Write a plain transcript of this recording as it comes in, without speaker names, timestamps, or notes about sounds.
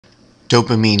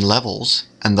Dopamine levels,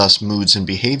 and thus moods and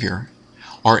behavior,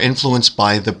 are influenced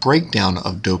by the breakdown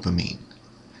of dopamine.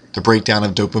 The breakdown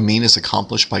of dopamine is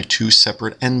accomplished by two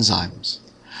separate enzymes,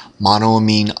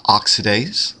 monoamine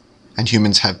oxidase, and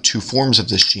humans have two forms of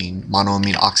this gene,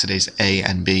 monoamine oxidase A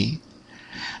and B,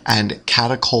 and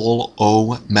catechol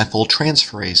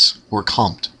O-methyltransferase, or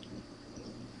COMT.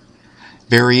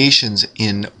 Variations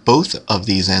in both of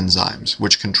these enzymes,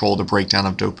 which control the breakdown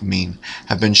of dopamine,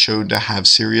 have been shown to have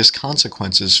serious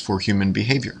consequences for human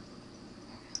behavior.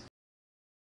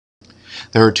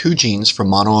 There are two genes for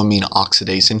monoamine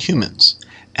oxidase in humans,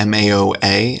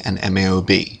 MAOA and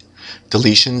MAOB.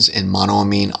 Deletions in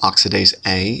monoamine oxidase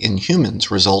A in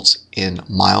humans results in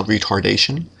mild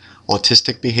retardation,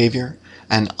 autistic behavior,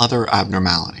 and other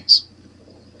abnormalities.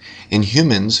 In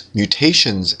humans,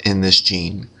 mutations in this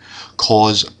gene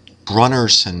cause Brunner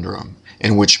syndrome,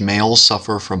 in which males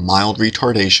suffer from mild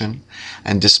retardation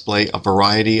and display a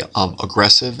variety of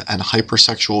aggressive and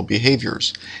hypersexual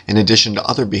behaviors, in addition to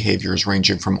other behaviors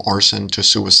ranging from arson to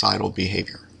suicidal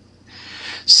behavior.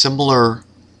 Similar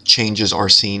changes are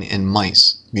seen in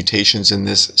mice. Mutations in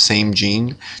this same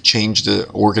gene change the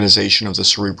organization of the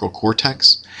cerebral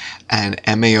cortex, and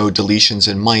MAO deletions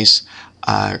in mice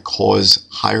cause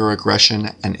higher aggression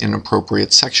and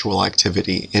inappropriate sexual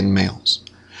activity in males.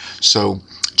 So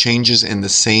changes in the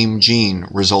same gene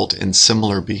result in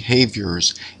similar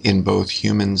behaviors in both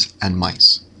humans and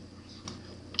mice.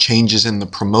 Changes in the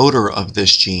promoter of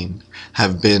this gene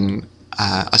have been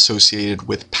associated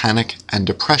with panic and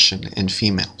depression in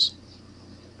females.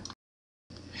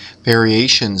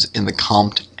 Variations in the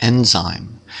COMT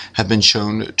enzyme have been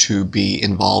shown to be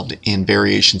involved in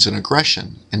variations in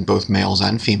aggression in both males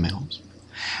and females,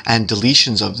 and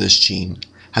deletions of this gene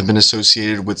have been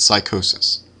associated with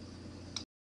psychosis.